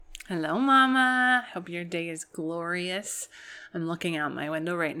Hello, Mama. Hope your day is glorious. I'm looking out my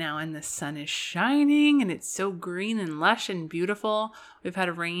window right now and the sun is shining and it's so green and lush and beautiful. We've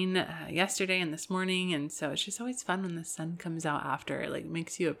had rain yesterday and this morning, and so it's just always fun when the sun comes out after. It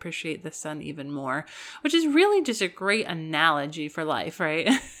makes you appreciate the sun even more, which is really just a great analogy for life, right?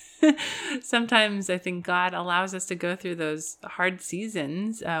 Sometimes I think God allows us to go through those hard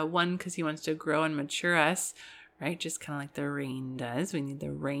seasons, one, because he wants to grow and mature us, right? Just kind of like the rain does. We need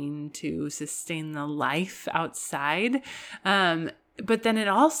the rain to sustain the life outside. But then it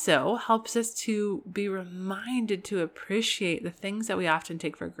also helps us to be reminded to appreciate the things that we often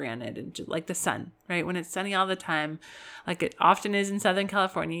take for granted, and like the sun, right? When it's sunny all the time, like it often is in Southern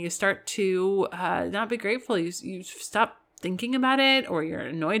California, you start to not be grateful. You stop thinking about it, or you're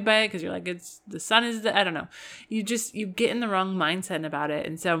annoyed by it because you're like, the sun is I don't know. You get in the wrong mindset about it.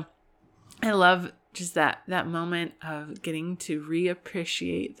 And so I love just that moment of getting to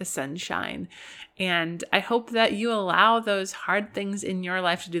reappreciate the sunshine. And I hope that you allow those hard things in your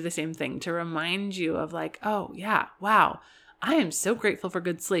life to do the same thing, to remind you of like, oh yeah, wow, I am so grateful for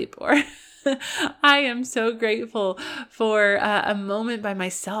good sleep, or I am so grateful for a moment by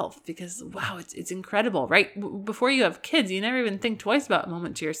myself, because wow, it's incredible, right? Before you have kids, you never even think twice about a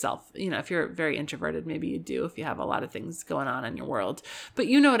moment to yourself. You know, if you're very introverted, maybe you do if you have a lot of things going on in your world. But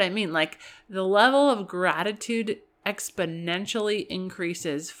you know what I mean? Like the level of gratitude exponentially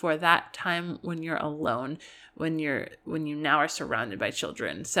increases for that time when you're alone, when you now are surrounded by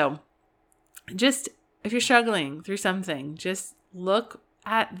children. So just if you're struggling through something, just look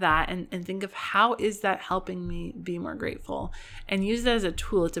at that and think of how is that helping me be more grateful, and use that as a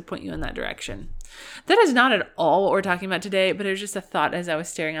tool to point you in that direction. That is not at all what we're talking about today, but it was just a thought as I was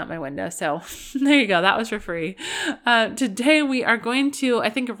staring out my window. So there you go. That was for free. Today we are going to, I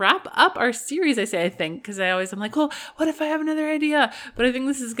think, wrap up our series. I think, because I'm like, well, what if I have another idea? But I think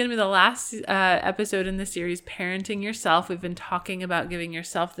this is going to be the last episode in the series, Parenting Yourself. We've been talking about giving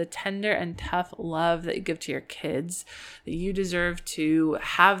yourself the tender and tough love that you give to your kids, that you deserve to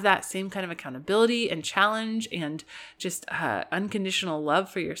have that same kind of accountability and challenge and just unconditional love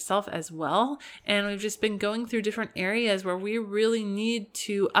for yourself as well. And we've just been going through different areas where we really need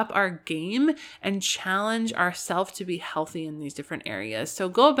to up our game and challenge ourselves to be healthy in these different areas. So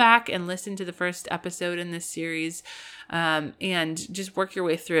go back and listen to the first episode in this series and just work your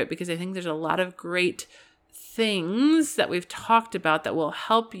way through it, because I think there's a lot of great things that we've talked about that will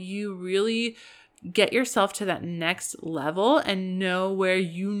help you really get yourself to that next level and know where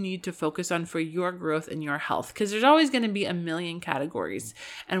you need to focus on for your growth and your health. Because there's always going to be a million categories,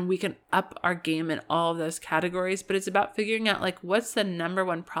 and we can up our game in all of those categories. But it's about figuring out like, what's the number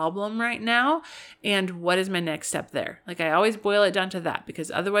one problem right now, and what is my next step there? Like I always boil it down to that,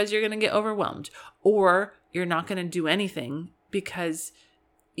 because otherwise you're going to get overwhelmed, or you're not going to do anything because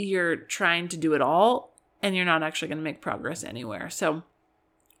you're trying to do it all and you're not actually going to make progress anywhere. So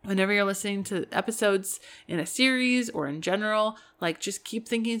whenever you're listening to episodes in a series or in general, like just keep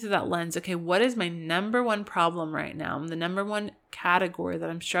thinking through that lens. Okay, what is my number one problem right now? The number one category that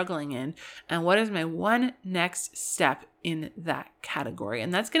I'm struggling in, and what is my one next step in that category?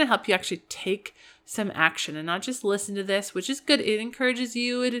 And that's going to help you actually take some action and not just listen to this, which is good. It encourages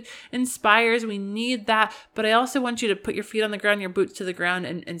you. It inspires. We need that. But I also want you to put your feet on the ground, your boots to the ground,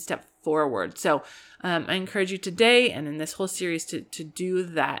 and step forward. So I encourage you today and in this whole series to do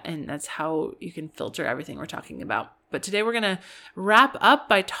that. And that's how you can filter everything we're talking about. But today we're going to wrap up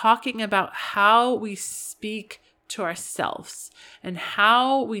by talking about how we speak to ourselves and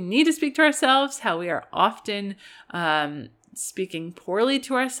how we need to speak to ourselves, how we are often speaking poorly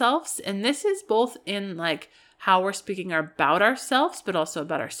to ourselves. And this is both in like how we're speaking about ourselves, but also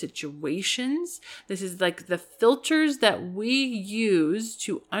about our situations. This is like the filters that we use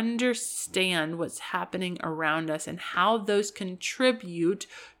to understand what's happening around us and how those contribute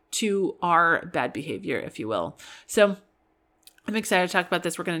to our bad behavior, if you will. So I'm excited to talk about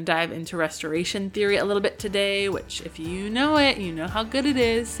this. We're going to dive into restoration theory a little bit today, which if you know it, you know how good it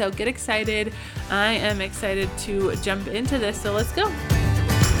is. So get excited. I am excited to jump into this. So let's go.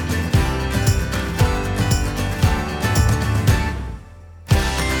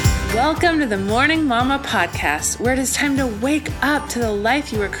 Welcome to the Morning Mama podcast, where it is time to wake up to the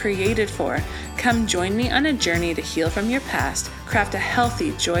life you were created for. Come join me on a journey to heal from your past, craft a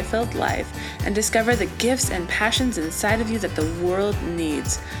healthy, joy-filled life, and discover the gifts and passions inside of you that the world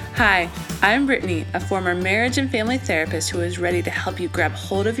needs. Hi, I'm Brittany, a former marriage and family therapist who is ready to help you grab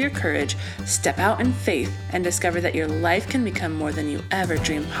hold of your courage, step out in faith, and discover that your life can become more than you ever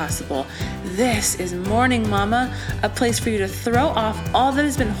dreamed possible. This is Morning Mama, a place for you to throw off all that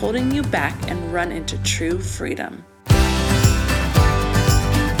has been holding you back and run into true freedom.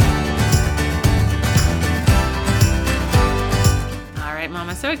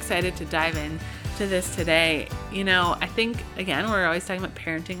 excited to dive in to this today. I think, again, we're always talking about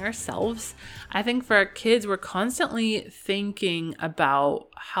parenting ourselves. I think for our kids, we're constantly thinking about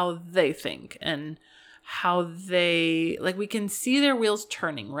how they think and how they, we can see their wheels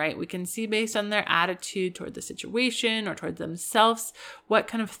turning, right? We can see based on their attitude toward the situation or toward themselves, what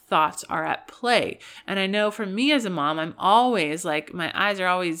kind of thoughts are at play. And I know for me as a mom, I'm always my eyes are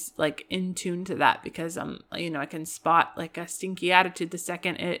always in tune to that, because I can spot a stinky attitude the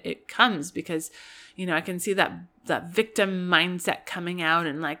second it comes, because, I can see that victim mindset coming out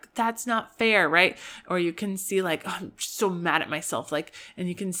and that's not fair, right? Or you can see oh, I'm so mad at myself, and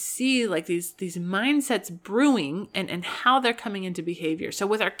you can see these mindsets brewing and how they're coming into behavior. So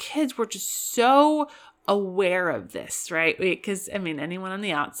with our kids, we're just so aware of this, right? Because anyone on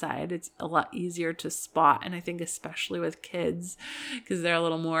the outside, it's a lot easier to spot. And I think especially with kids, because they're a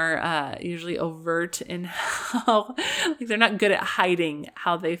little more usually overt in how they're not good at hiding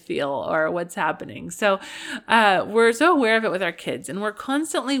how they feel or what's happening. So we're so aware of it with our kids, and we're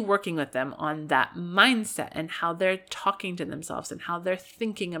constantly working with them on that mindset and how they're talking to themselves and how they're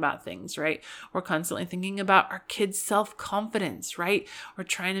thinking about things, right? We're constantly thinking about our kids' self-confidence, right? We're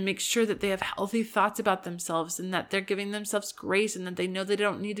trying to make sure that they have healthy thoughts about themselves and that they're giving themselves grace and that they know they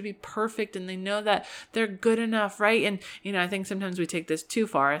don't need to be perfect and they know that they're good enough, right? And, I think sometimes we take this too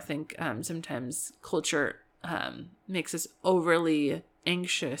far. I think sometimes culture makes us overly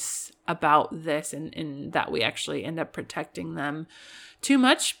anxious about this and that we actually end up protecting them too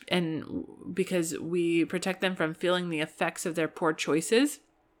much, and because we protect them from feeling the effects of their poor choices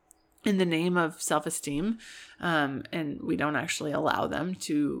in the name of self-esteem, and we don't actually allow them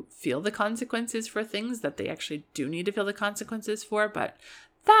to feel the consequences for things that they actually do need to feel the consequences for. But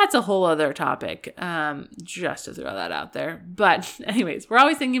that's a whole other topic, just to throw that out there. But anyways, we're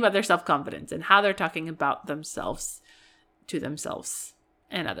always thinking about their self-confidence and how they're talking about themselves to themselves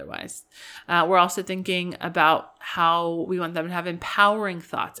and otherwise. We're also thinking about how we want them to have empowering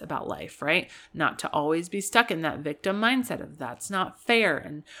thoughts about life, right? Not to always be stuck in that victim mindset of that's not fair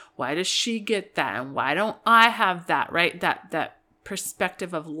and why does she get that and why don't I have that, right? That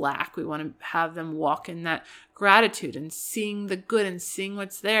perspective of lack. We want to have them walk in that gratitude and seeing the good and seeing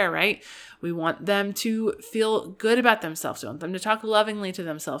what's there, right? We want them to feel good about themselves. We want them to talk lovingly to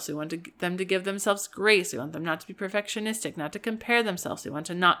themselves. We want them to give themselves grace. We want them not to be perfectionistic, not to compare themselves. We want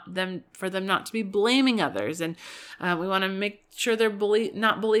for them not to be blaming others. And we want to make sure they're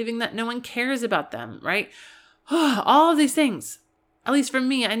not believing that no one cares about them, right? All of these things. At least for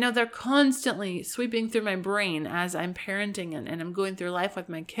me, I know they're constantly sweeping through my brain as I'm parenting and I'm going through life with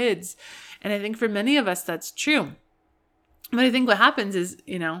my kids. And I think for many of us, that's true. But I think what happens is,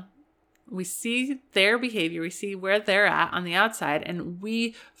 we see their behavior, we see where they're at on the outside, and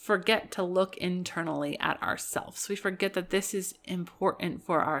we forget to look internally at ourselves. We forget that this is important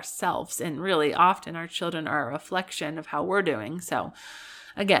for ourselves. And really often our children are a reflection of how we're doing. So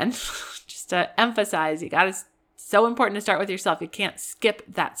again, just to emphasize, so important to start with yourself. You can't skip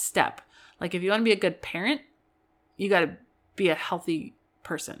that step. If you want to be a good parent, you got to be a healthy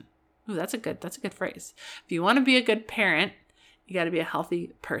person. Ooh, that's a good phrase. If you want to be a good parent, you got to be a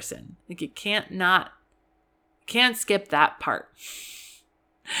healthy person. You can't skip that part.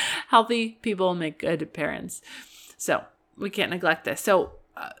 Healthy people make good parents. So we can't neglect this. So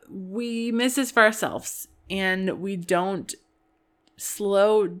we miss this for ourselves, and we don't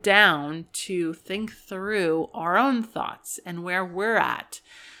slow down to think through our own thoughts and where we're at.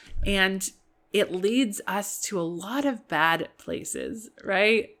 And it leads us to a lot of bad places,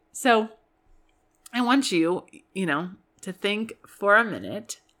 right? So I want you, to think for a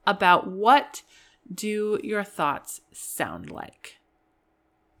minute about what do your thoughts sound like?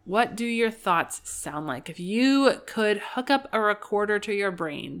 What do your thoughts sound like? If you could hook up a recorder to your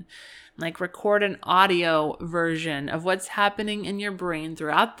brain, record an audio version of what's happening in your brain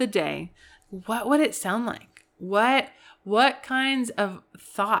throughout the day, what would it sound like? What kinds of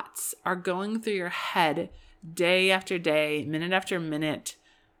thoughts are going through your head day after day, minute after minute,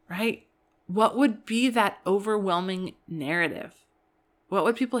 right? What would be that overwhelming narrative? What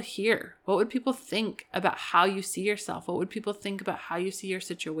would people hear? What would people think about how you see yourself? What would people think about how you see your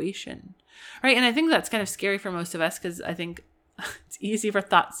situation? Right? And I think that's kind of scary for most of us, because I think it's easy for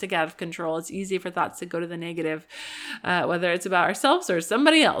thoughts to get out of control. It's easy for thoughts to go to the negative, whether it's about ourselves or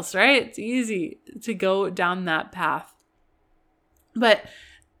somebody else, right? It's easy to go down that path. But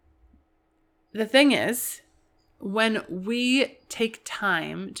the thing is, when we take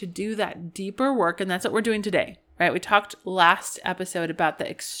time to do that deeper work, and that's what we're doing today, right? We talked last episode about the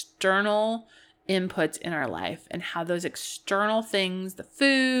external inputs in our life and how those external things, the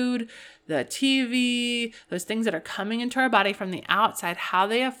food, the TV, those things that are coming into our body from the outside, how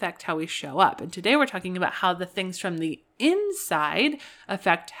they affect how we show up. And today we're talking about how the things from the inside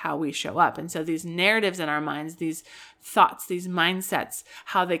affect how we show up. And so these narratives in our minds, these thoughts, these mindsets,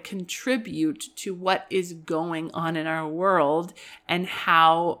 how they contribute to what is going on in our world and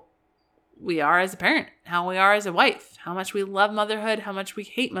how we are as a parent, how we are as a wife, how much we love motherhood, how much we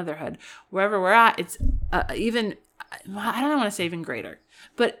hate motherhood. Wherever we're at, it's even, I don't want to say even greater,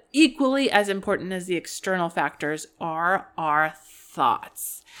 but equally as important as the external factors are our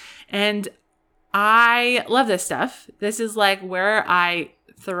thoughts. And I love this stuff. This is like where I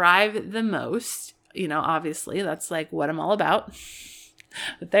thrive the most. Obviously, that's like what I'm all about.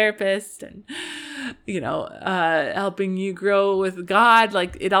 A therapist and, helping you grow with God.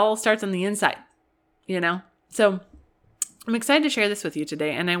 Like it all starts on the inside, So I'm excited to share this with you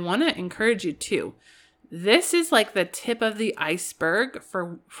today. And I want to encourage you too. This is like the tip of the iceberg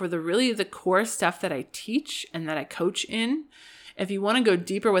for the core stuff that I teach and that I coach in. If you want to go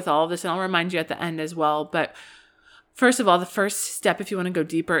deeper with all of this, and I'll remind you at the end as well, but first of all, the first step, if you want to go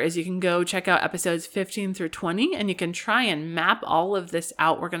deeper, is you can go check out episodes 15 through 20, and you can try and map all of this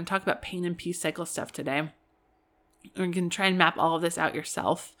out. We're going to talk about pain and peace cycle stuff today. Or you can try and map all of this out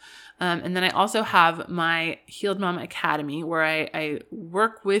yourself. And then I also have my Healed Mama Academy, where I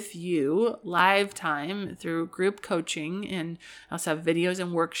work with you live time through group coaching. And I also have videos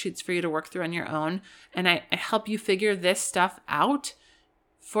and worksheets for you to work through on your own. And I help you figure this stuff out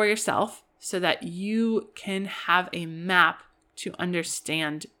for yourself so that you can have a map to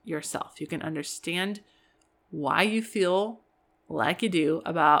understand yourself. You can understand why you feel like you do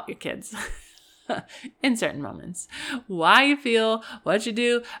about your kids. In certain moments, why you feel what you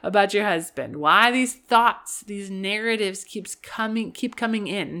do about your husband, why these thoughts, these narratives keep coming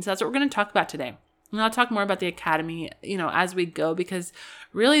in. And so that's what we're going to talk about today. And I'll talk more about the academy, as we go, because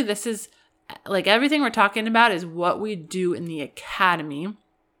really this is like everything we're talking about is what we do in the academy,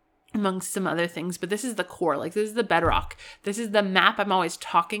 amongst some other things, but this is the core, like this is the bedrock. This is the map I'm always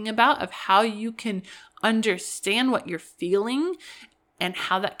talking about of how you can understand what you're feeling and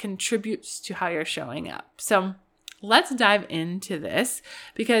how that contributes to how you're showing up. So let's dive into this,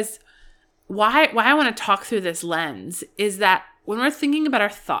 because why I want to talk through this lens is that when we're thinking about our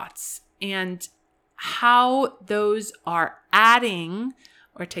thoughts and how those are adding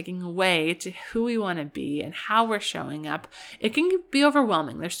or taking away to who we want to be and how we're showing up, it can be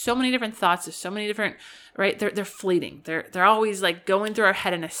overwhelming. There's so many different thoughts. There's so many different, right? They're fleeting. They're always like going through our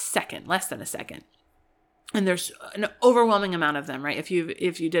head in a second, less than a second. And there's an overwhelming amount of them, right? If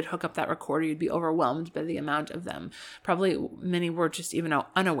you did hook up that recorder, you'd be overwhelmed by the amount of them. Probably many were just even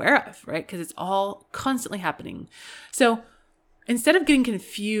unaware of, right? Because it's all constantly happening. So instead of getting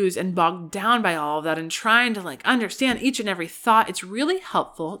confused and bogged down by all of that and trying to like understand each and every thought, it's really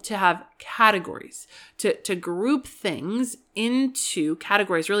helpful to have categories, to group things into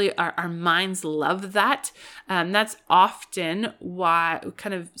categories. Really, our minds love that. That's often why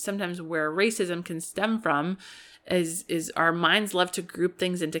kind of sometimes where racism can stem from is our minds love to group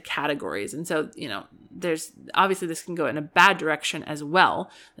things into categories. And so, there's obviously this can go in a bad direction as well.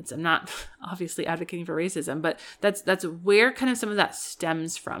 I'm not obviously advocating for racism, but that's where kind of some of that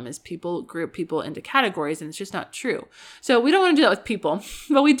stems from, is people group people into categories, and it's just not true. So we don't want to do that with people,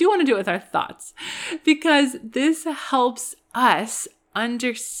 but we do want to do it with our thoughts, because this helps us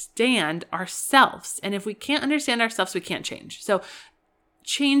understand ourselves. And if we can't understand ourselves, we can't change. So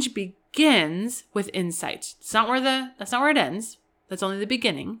change begins with insight. That's not where it ends. That's only the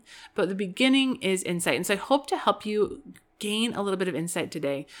beginning, but the beginning is insight. And so I hope to help you gain a little bit of insight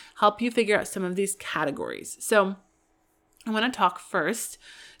today, help you figure out some of these categories. So I want to talk first.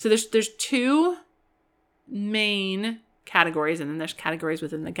 So there's two main categories, and then there's categories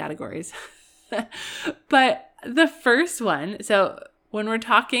within the categories. But the first one, so when we're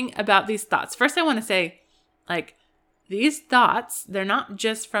talking about these thoughts, first I want to say, like, these thoughts, they're not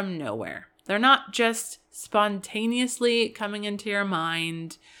just from nowhere. They're not just spontaneously coming into your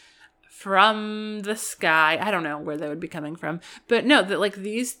mind from the sky. I don't know where they would be coming from, but no, that like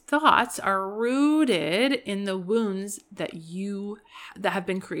these thoughts are rooted in the wounds that have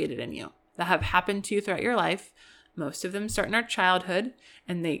been created in you, that have happened to you throughout your life. Most of them start in our childhood,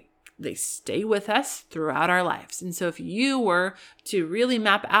 and they stay with us throughout our lives. And so if you were to really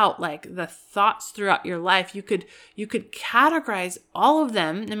map out like the thoughts throughout your life, you could categorize all of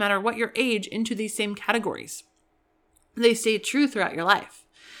them, no matter what your age, into these same categories. They stay true throughout your life.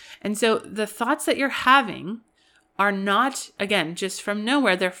 And so the thoughts that you're having are not, again, just from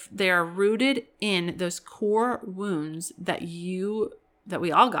nowhere. They are rooted in those core wounds that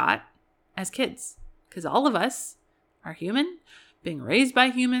we all got as kids, because all of us are human, being raised by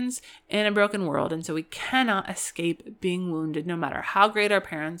humans in a broken world. And so we cannot escape being wounded, no matter how great our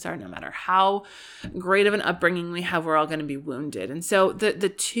parents are, no matter how great of an upbringing we have, we're all going to be wounded. And so the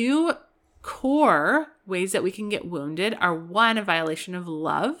two core ways that we can get wounded are, one, a violation of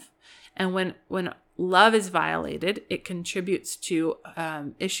love. And when love is violated, it contributes to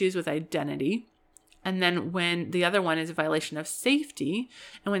issues with identity. And then when the other one is a violation of safety,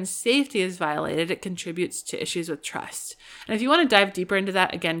 and when safety is violated, it contributes to issues with trust. And if you want to dive deeper into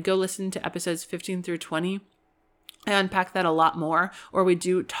that, again, go listen to episodes 15 through 20. I unpack that a lot more, or we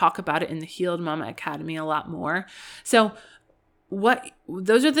do talk about it in the Healed Mama Academy a lot more. So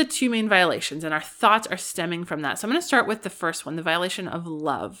those are the two main violations, and our thoughts are stemming from that. So I'm going to start with the first one, the violation of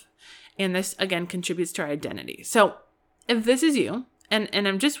love. And this, again, contributes to our identity. So if this is you, and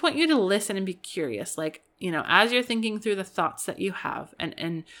I just want you to listen and be curious, like, as you're thinking through the thoughts that you have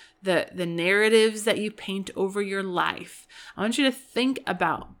and the narratives that you paint over your life, I want you to think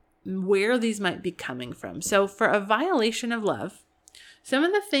about where these might be coming from. So for a violation of love, some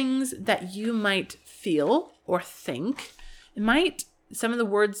of the things that you might feel or think, some of the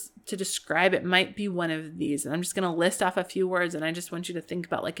words to describe it might be one of these. And I'm just going to list off a few words, and I just want you to think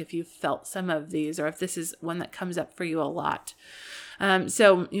about, like, if you felt some of these, or if this is one that comes up for you a lot.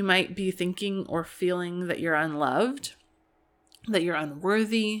 So you might be thinking or feeling that you're unloved, that you're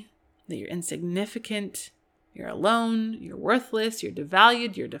unworthy, that you're insignificant, you're alone, you're worthless, you're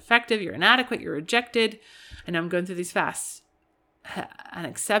devalued, you're defective, you're inadequate, you're rejected. I know I'm going through these fast.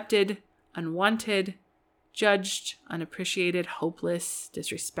 Unaccepted, unwanted, judged, unappreciated, hopeless,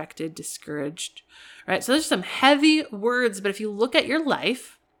 disrespected, discouraged. Right? So those are some heavy words, but if you look at your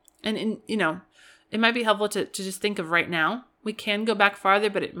life, and it might be helpful to just think of right now. We can go back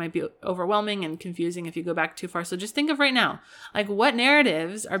farther, but it might be overwhelming and confusing if you go back too far. So just think of right now, like, what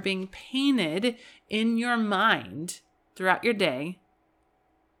narratives are being painted in your mind throughout your day.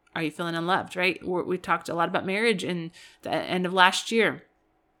 Are you feeling unloved, right? We talked a lot about marriage in the end of last year.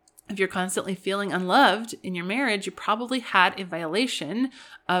 If you're constantly feeling unloved in your marriage, you probably had a violation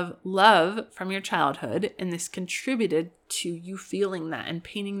of love from your childhood, and this contributed to you feeling that and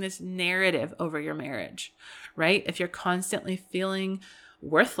painting this narrative over your marriage, right? If you're constantly feeling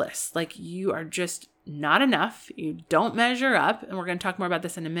worthless, like you are just not enough, you don't measure up, and we're going to talk more about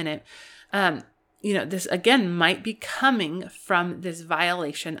this in a minute, this again might be coming from this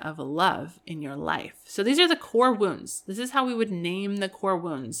violation of love in your life. So these are the core wounds. This is how we would name the core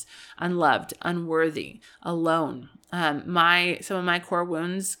wounds: unloved, unworthy, alone. Some of my core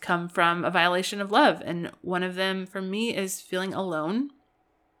wounds come from a violation of love. And one of them for me is feeling alone.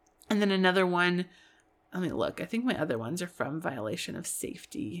 And then another one, let me look. I think my other ones are from violation of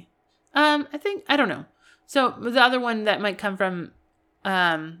safety. I don't know. So the other one that might come from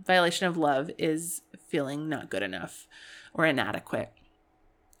violation of love is feeling not good enough or inadequate.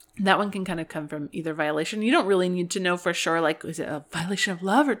 That one can kind of come from either violation. You don't really need to know for sure, like, is it a violation of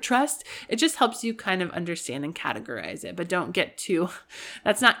love or trust? It just helps you kind of understand and categorize it, but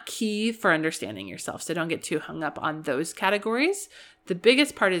that's not key for understanding yourself. So don't get too hung up on those categories. The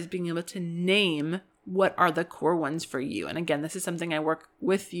biggest part is being able to name what are the core ones for you. And again, this is something I work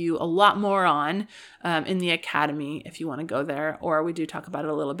with you a lot more on in the academy if you want to go there, or we do talk about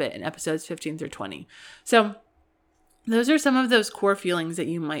it a little bit in episodes 15 through 20. So those are some of those core feelings that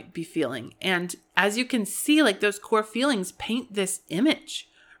you might be feeling. And as you can see, like, those core feelings paint this image,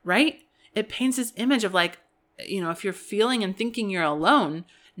 right? It paints this image of, like, if you're feeling and thinking you're alone,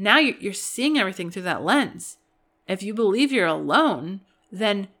 now you're seeing everything through that lens. If you believe you're alone,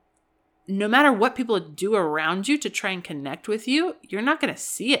 then no matter what people do around you to try and connect with you, you're not going to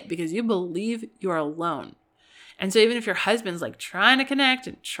see it because you believe you're alone. And so even if your husband's, like, trying to connect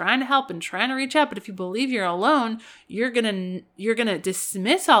and trying to help and trying to reach out, but if you believe you're alone, you're going to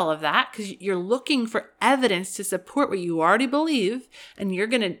dismiss all of that because you're looking for evidence to support what you already believe. And you're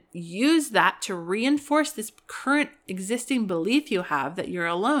going to use that to reinforce this current existing belief you have that you're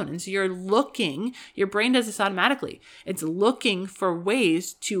alone. And so your brain does this automatically. It's looking for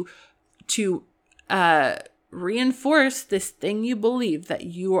ways to reinforce this thing you believe, that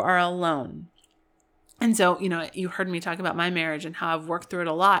you are alone. And so, you heard me talk about my marriage and how I've worked through it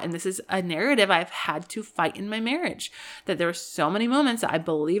a lot. And this is a narrative I've had to fight in my marriage, that there were so many moments that I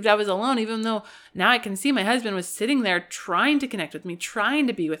believed I was alone, even though now I can see my husband was sitting there trying to connect with me, trying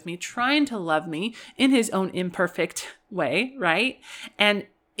to be with me, trying to love me in his own imperfect way, right? And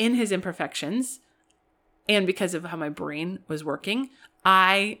in his imperfections, and because of how my brain was working,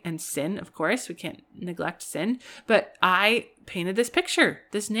 and sin, of course, we can't neglect sin, but I painted this picture,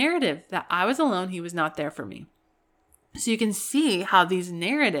 this narrative that I was alone, he was not there for me. So you can see how these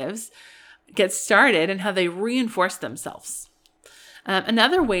narratives get started and how they reinforce themselves.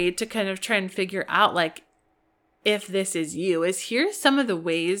 Another way to kind of try and figure out like if this is you is here's some of the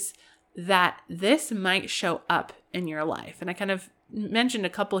ways that this might show up in your life. And I kind of mentioned a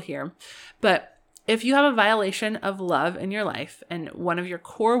couple here, but if you have a violation of love in your life and one of your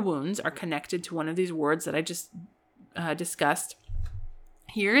core wounds are connected to one of these words that I just discussed,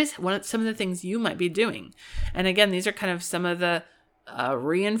 here's some of the things you might be doing. And again, these are kind of some of the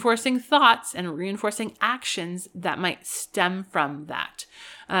reinforcing thoughts and reinforcing actions that might stem from that.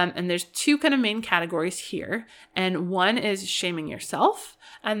 And there's two kind of main categories here. And one is shaming yourself,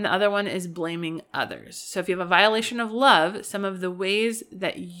 and the other one is blaming others. So if you have a violation of love, some of the ways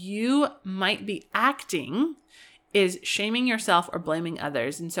that you might be acting is shaming yourself or blaming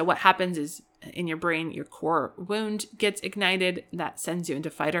others. And so what happens is in your brain, your core wound gets ignited. That sends you into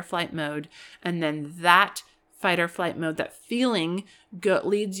fight or flight mode. And then that fight or flight mode, that feeling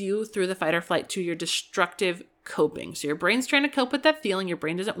leads you through the fight or flight to your destructive coping. So your brain's trying to cope with that feeling. Your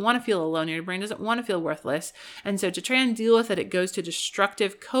brain doesn't want to feel alone. Your brain doesn't want to feel worthless. And so to try and deal with it, it goes to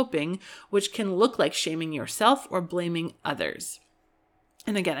destructive coping, which can look like shaming yourself or blaming others.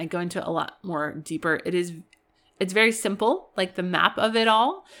 And again, I go into a lot more deeper. It's very simple, like the map of it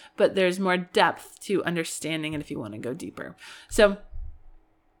all, but there's more depth to understanding it if you want to go deeper. So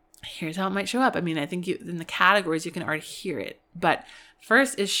here's how it might show up. I mean, I think in the categories, you can already hear it. But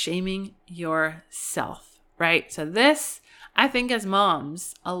first is shaming yourself, right? So this, I think as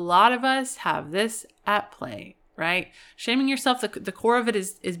moms, a lot of us have this at play, right? Shaming yourself, the core of it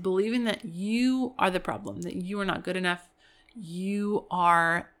is believing that you are the problem, that you are not good enough, you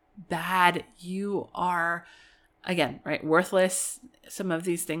are bad, you are, again, right, worthless, some of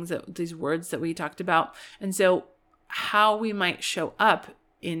these things, these words that we talked about. And so how we might show up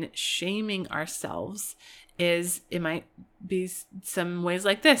in shaming ourselves is it might be some ways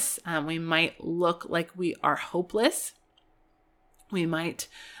like this. We might look like we are hopeless. We might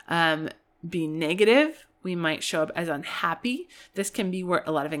be negative. We might show up as unhappy. This can be where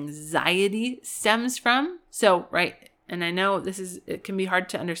a lot of anxiety stems from. So, right, and I know it can be hard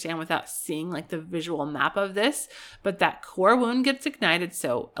to understand without seeing like the visual map of this, but that core wound gets ignited.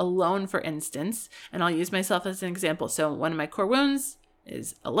 So alone, for instance, and I'll use myself as an example. So one of my core wounds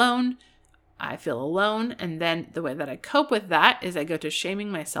is alone. I feel alone. And then the way that I cope with that is I go to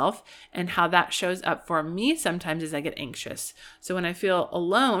shaming myself, and how that shows up for me sometimes is I get anxious. So when I feel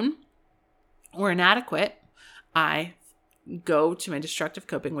alone or inadequate, I go to my destructive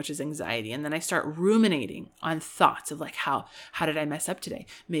coping, which is anxiety. And then I start ruminating on thoughts of like, how did I mess up today?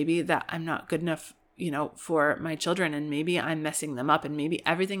 Maybe that I'm not good enough, for my children, and maybe I'm messing them up, and maybe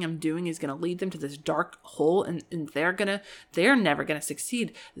everything I'm doing is going to lead them to this dark hole, and they're never going to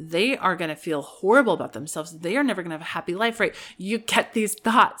succeed. They are going to feel horrible about themselves. They are never going to have a happy life, right? You get these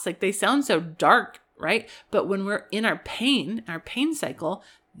thoughts, like they sound so dark, right? But when we're in our pain cycle,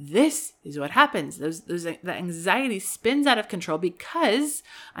 this is what happens. The anxiety spins out of control because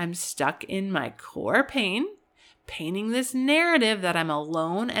I'm stuck in my core painting this narrative that I'm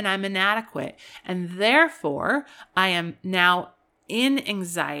alone and I'm inadequate. And therefore, I am now in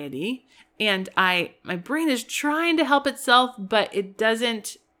anxiety, and my brain is trying to help itself, but it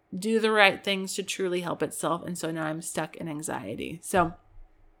doesn't do the right things to truly help itself. And so now I'm stuck in anxiety. So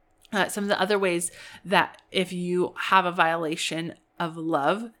some of the other ways that if you have a violation of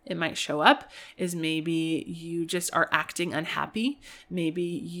love, it might show up is maybe you just are acting unhappy. Maybe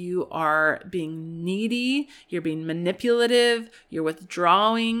you are being needy, you're being manipulative, you're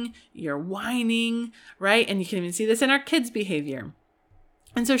withdrawing, you're whining, right? And you can even see this in our kids' behavior.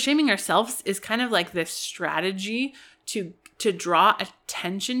 And so shaming ourselves is kind of like this strategy to draw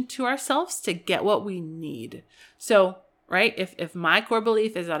attention to ourselves to get what we need. So right? If my core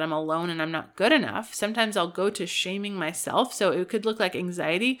belief is that I'm alone and I'm not good enough, sometimes I'll go to shaming myself. So it could look like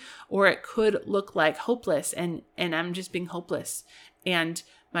anxiety, or it could look like hopeless, and I'm just being hopeless. And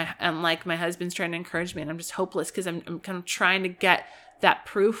like my husband's trying to encourage me, and I'm just hopeless because I'm kind of trying to get that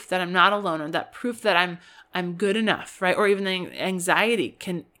proof that I'm not alone, or that proof that I'm good enough, right? Or even the anxiety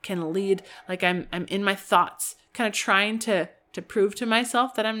can lead, like I'm in my thoughts, kind of trying to prove to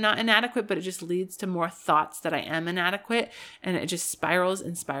myself that I'm not inadequate, but it just leads to more thoughts that I am inadequate, and it just spirals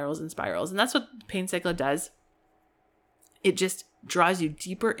and spirals and spirals. And that's what the pain cycle does. It just draws you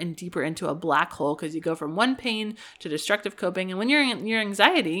deeper and deeper into a black hole, because you go from one pain to destructive coping. And when you're in your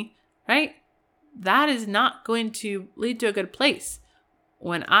anxiety, right, that is not going to lead to a good place.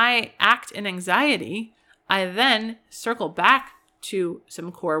 When I act in anxiety, I then circle back to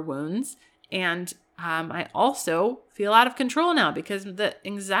some core wounds, and I also feel out of control now because the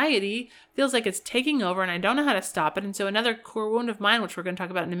anxiety feels like it's taking over and I don't know how to stop it. And so another core wound of mine, which we're going to talk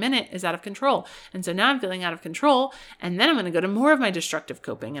about in a minute, is out of control. And so now I'm feeling out of control. And then I'm going to go to more of my destructive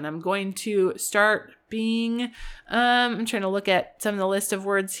coping. And I'm going to start being, I'm trying to look at some of the list of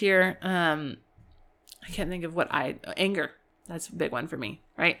words here. I can't think of anger. That's a big one for me,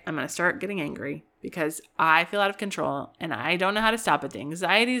 right? I'm going to start getting angry because I feel out of control and I don't know how to stop it. The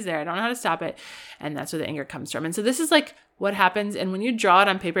anxiety is there. I don't know how to stop it. And that's where the anger comes from. And so this is like what happens. And when you draw it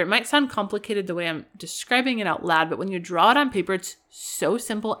on paper, it might sound complicated the way I'm describing it out loud, but when you draw it on paper, it's so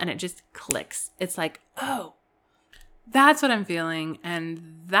simple and it just clicks. It's like, oh, that's what I'm feeling.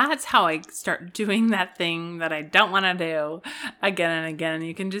 And that's how I start doing that thing that I don't want to do again and again. And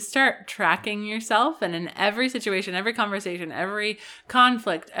you can just start tracking yourself. And in every situation, every conversation, every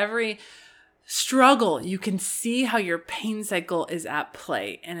conflict, every struggle, you can see how your pain cycle is at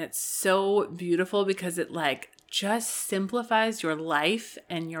play. And it's so beautiful because it like just simplifies your life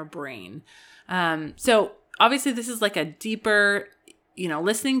and your brain. So obviously this is like a deeper,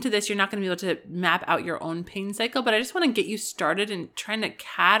 listening to this, you're not going to be able to map out your own pain cycle, but I just want to get you started in trying to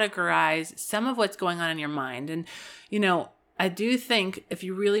categorize some of what's going on in your mind. And, I do think if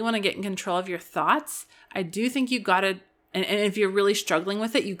you really want to get in control of your thoughts, I do think you got to, and if you're really struggling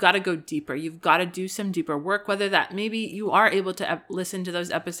with it, you got to go deeper. You've got to do some deeper work, whether that maybe you are able to listen to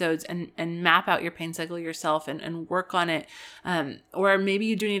those episodes and map out your pain cycle yourself and work on it. Or maybe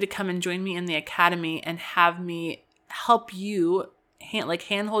you do need to come and join me in the academy and have me help you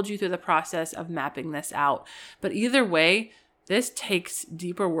handhold you through the process of mapping this out. But either way, this takes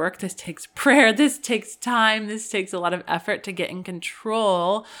deeper work. This takes prayer. This takes time. This takes a lot of effort to get in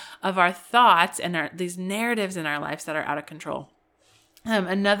control of our thoughts and these narratives in our lives that are out of control.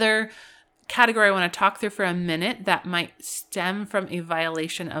 Another category I want to talk through for a minute that might stem from a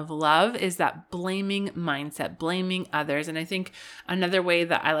violation of love is that blaming mindset, blaming others. And I think another way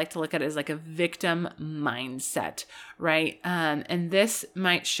that I like to look at it is like a victim mindset, right? And this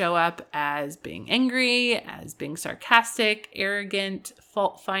might show up as being angry, as being sarcastic, arrogant,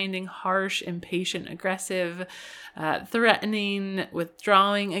 fault-finding, harsh, impatient, aggressive, threatening,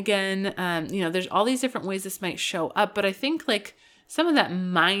 withdrawing again. There's all these different ways this might show up, but I think like some of that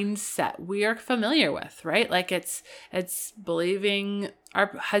mindset we are familiar with, right? Like it's believing our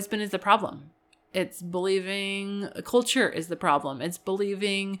husband is the problem. It's believing culture is the problem. It's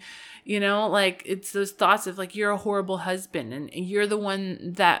believing, it's those thoughts of like, you're a horrible husband and you're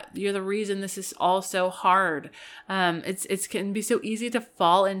the reason this is all so hard. It can be so easy to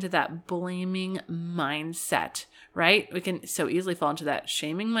fall into that blaming mindset, right? We can so easily fall into that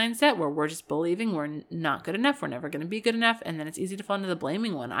shaming mindset where we're just believing we're not good enough. We're never going to be good enough. And then it's easy to fall into the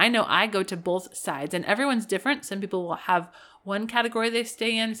blaming one. I know I go to both sides and everyone's different. Some people will have one category they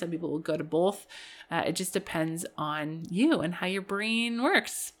stay in. Some people will go to both. It just depends on you and how your brain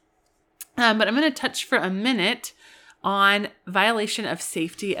works. But I'm going to touch for a minute on violation of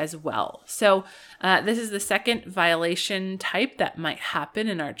safety as well. So this is the second violation type that might happen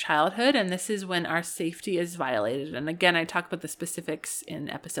in our childhood, and this is when our safety is violated. And again, I talk about the specifics in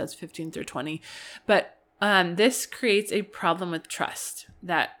episodes 15 through 20, but this creates a problem with trust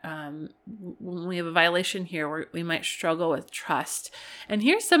that when we have a violation here, we might struggle with trust. And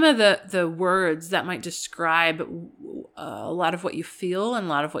here's some of the words that might describe a lot of what you feel and a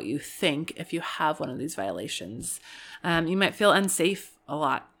lot of what you think if you have one of these violations. You might feel unsafe a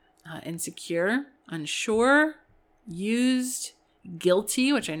lot, insecure, unsure, used,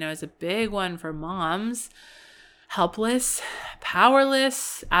 guilty, which I know is a big one for moms, helpless,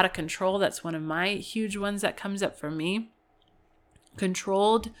 powerless, out of control. That's one of my huge ones that comes up for me.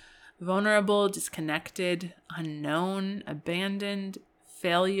 Controlled, vulnerable, disconnected, unknown, abandoned,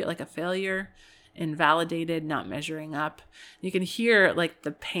 failure, like a failure, invalidated, not measuring up. You can hear like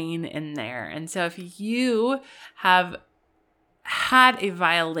the pain in there. And so if you have had a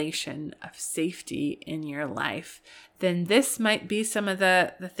violation of safety in your life, then this might be some of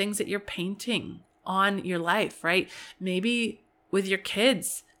the things that you're painting on your life, right? Maybe with your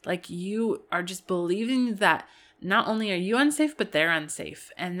kids, like you are just believing that not only are you unsafe, but they're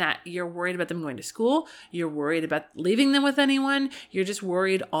unsafe, and that you're worried about them going to school. You're worried about leaving them with anyone. You're just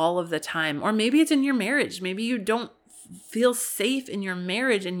worried all of the time. Or maybe it's in your marriage. Maybe you don't feel safe in your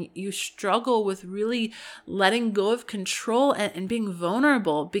marriage and you struggle with really letting go of control and being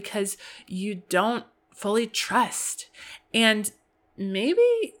vulnerable because you don't fully trust. And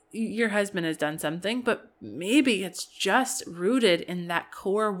maybe your husband has done something, but maybe it's just rooted in that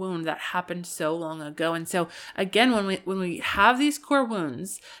core wound that happened so long ago. And so again, when we have these core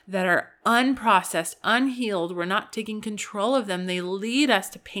wounds that are unprocessed, unhealed, we're not taking control of them, they lead us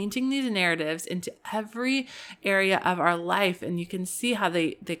to painting these narratives into every area of our life. And you can see how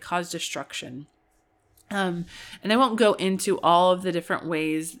they cause destruction. And I won't go into all of the different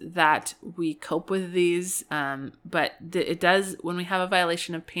ways that we cope with these, but it does, when we have a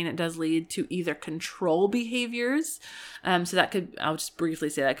violation of pain, it does lead to either control behaviors. So that could, I'll just briefly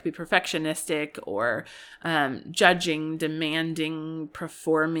say, that could be perfectionistic or judging, demanding,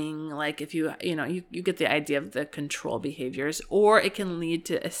 performing. Like if you get the idea of the control behaviors, or it can lead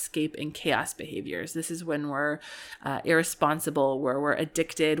to escape and chaos behaviors. This is when we're irresponsible, where we're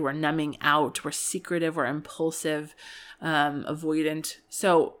addicted, we're numbing out, we're secretive, we're impulsive, avoidant.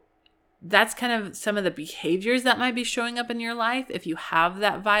 So that's kind of some of the behaviors that might be showing up in your life if you have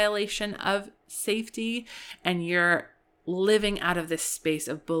that violation of safety and you're living out of this space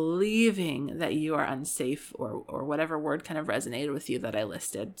of believing that you are unsafe, or whatever word kind of resonated with you that I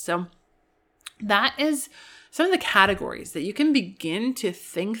listed. So that is some of the categories that you can begin to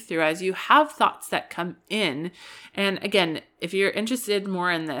think through as you have thoughts that come in. And again, if you're interested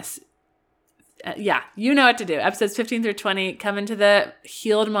more in this, you know what to do. Episodes 15 through 20, come into the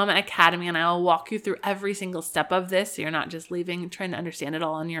Healed Mama Academy, and I will walk you through every single step of this, so you're not just leaving trying to understand it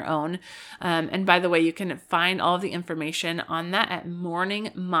all on your own. And by the way, you can find all of the information on that at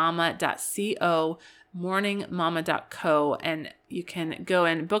morningmama.co, morningmama.co, and you can go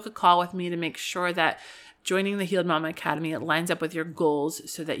and book a call with me to make sure that joining the Healed Mama Academy, it lines up with your goals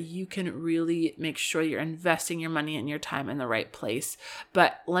so that you can really make sure you're investing your money and your time in the right place.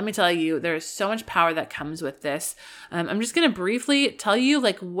 But let me tell you, there is so much power that comes with this. I'm just going to briefly tell you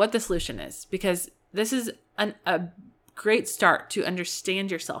like what the solution is, because this is a great start to understand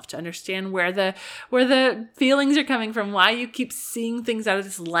yourself, to understand where the feelings are coming from, why you keep seeing things out of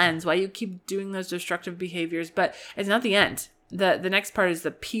this lens, why you keep doing those destructive behaviors. But it's not the end. The next part is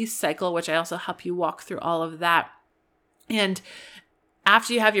the peace cycle, which I also help you walk through all of that. And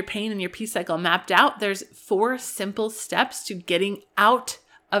after you have your pain and your peace cycle mapped out, there's 4 simple steps to getting out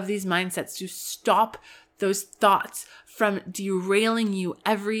of these mindsets, to stop those thoughts from derailing you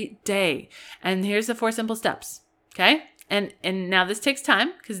every day. And here's the 4 simple steps. Okay. And now this takes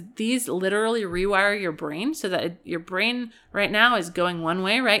time, because these literally rewire your brain so that your brain right now is going one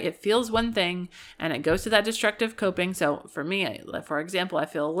way, right? It feels one thing and it goes to that destructive coping. So for me, for example, I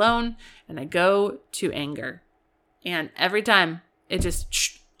feel alone and I go to anger. And every time it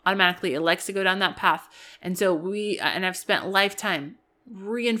just automatically, it likes to go down that path. And so I've spent lifetime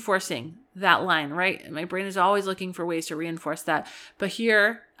reinforcing that line, right? My brain is always looking for ways to reinforce that. But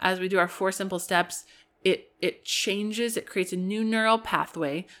here, as we do our 4 simple steps, it changes, it creates a new neural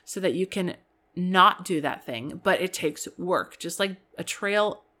pathway so that you can not do that thing, but it takes work. Just like a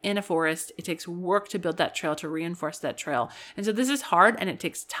trail in a forest, it takes work to build that trail, to reinforce that trail. And so this is hard and it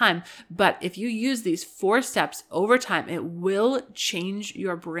takes time, but if you use these 4 steps over time, it will change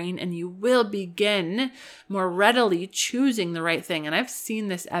your brain and you will begin more readily choosing the right thing. And I've seen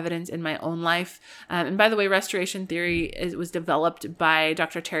this evidence in my own life. And by the way, restoration theory was developed by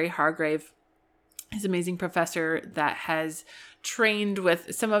Dr. Terry Hargrave. He's an amazing professor that has trained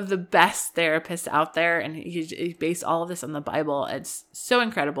with some of the best therapists out there. And he based all of this on the Bible. It's so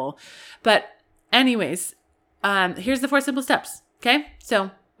incredible. But anyways, here's the 4 simple steps. Okay.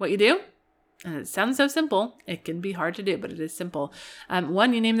 So what you do, and it sounds so simple, it can be hard to do, but it is simple.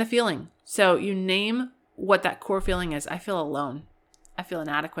 1, you name the feeling. So you name what that core feeling is. I feel alone. I feel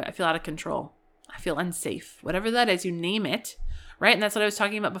inadequate. I feel out of control. I feel unsafe. Whatever that is, you name it. Right. And that's what I was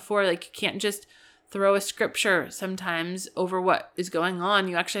talking about before. Like, you can't just throw a scripture sometimes over what is going on.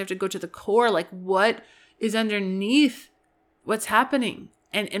 You actually have to go to the core, like what is underneath what's happening.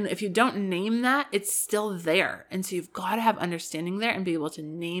 And if you don't name that, it's still there. And so you've got to have understanding there and be able to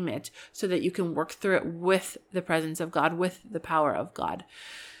name it so that you can work through it with the presence of God, with the power of God.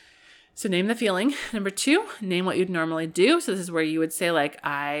 So name the feeling. Number 2, name what you'd normally do. So this is where you would say, like,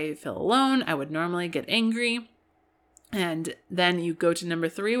 I feel alone. I would normally get angry. And then you go to number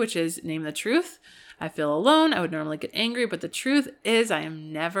 3, which is name the truth. I feel alone. I would normally get angry, but the truth is I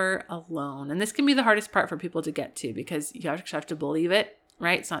am never alone. And this can be the hardest part for people to get to, because you actually have to believe it,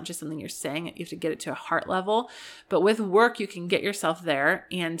 right? It's not just something you're saying. You have to get it to a heart level. But with work, you can get yourself there.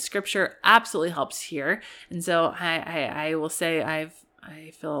 And scripture absolutely helps here. And so I will say I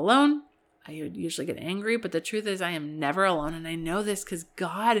feel alone. I would usually get angry, but the truth is I am never alone. And I know this because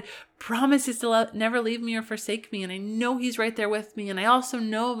God promises to never leave me or forsake me. And I know he's right there with me. And I also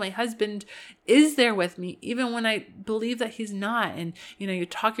know my husband is there with me, even when I believe that he's not. And, you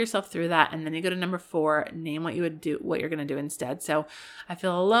talk yourself through that. And then you go to number 4, name what you would do, what you're going to do instead. So I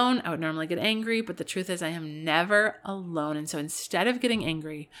feel alone. I would normally get angry, but the truth is I am never alone. And so instead of getting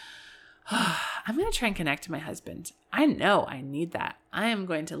angry, I'm going to try and connect to my husband. I know I need that. I am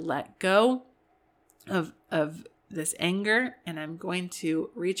going to let go of this anger, and I'm going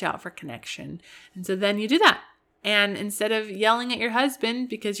to reach out for connection. And so then you do that. And instead of yelling at your husband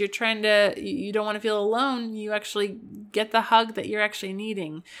because you don't want to feel alone, you actually get the hug that you're actually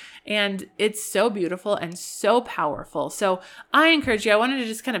needing. And it's so beautiful and so powerful. So I encourage you, I wanted to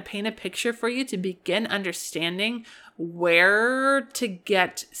just kind of paint a picture for you to begin understanding where to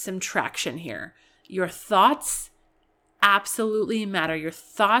get some traction here. Your thoughts absolutely matter. Your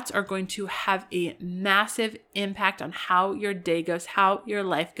thoughts are going to have a massive impact on how your day goes, how your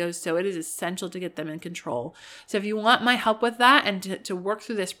life goes. So it is essential to get them in control. So if you want my help with that and to work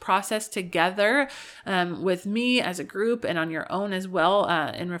through this process together with me as a group and on your own as well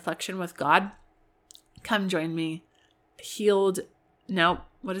in reflection with God, come join me.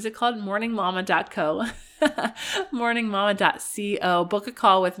 morningmama.co. morningmama.co. Book a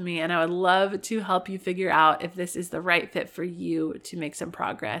call with me, and I would love to help you figure out if this is the right fit for you to make some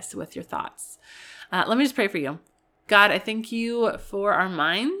progress with your thoughts. Let me just pray for you. God, I thank you for our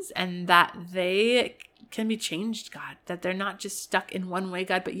minds and that they can be changed, God, that they're not just stuck in one way,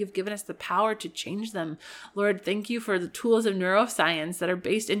 God, but you've given us the power to change them. Lord, thank you for the tools of neuroscience that are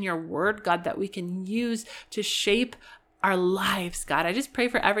based in your word, God, that we can use to shape our lives, God. I just pray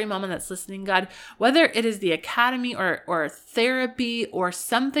for every mama that's listening, God, whether it is the academy or therapy or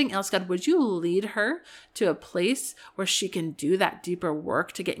something else, God, would you lead her to a place where she can do that deeper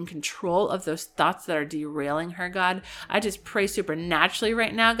work to get in control of those thoughts that are derailing her, God. I just pray supernaturally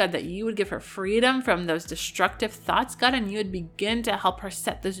right now, God, that you would give her freedom from those destructive thoughts, God, and you would begin to help her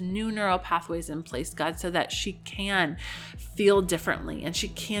set those new neural pathways in place, God, so that she can feel differently and she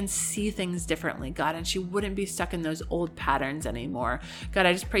can see things differently, God, and she wouldn't be stuck in those old patterns anymore. God,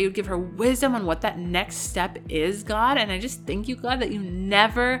 I just pray you'd give her wisdom on what that next step is, God, and I just thank you, God, that you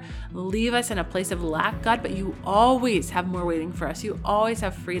never leave us in a place of lack, God, but you always have more waiting for us. You always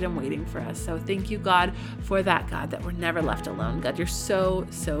have freedom waiting for us. So thank you, God, for that, God, that we're never left alone. God, you're so,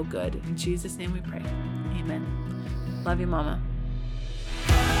 so good. In Jesus' name we pray. Amen. Love you, Mama.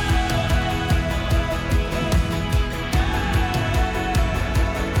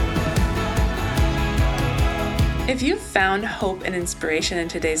 If you found hope and inspiration in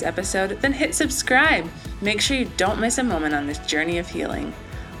today's episode, then hit subscribe. Make sure you don't miss a moment on this journey of healing.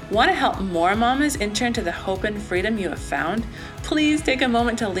 Want to help more mamas enter into the hope and freedom you have found? Please take a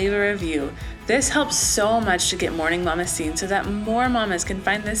moment to leave a review. This helps so much to get Morning Mama seen so that more mamas can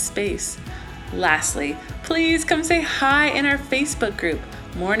find this space. Lastly, please come say hi in our Facebook group,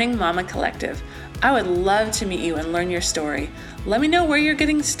 Morning Mama Collective. I would love to meet you and learn your story. Let me know where you're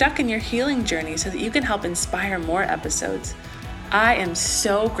getting stuck in your healing journey so that you can help inspire more episodes. I am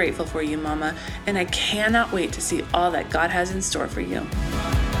so grateful for you, Mama, and I cannot wait to see all that God has in store for you.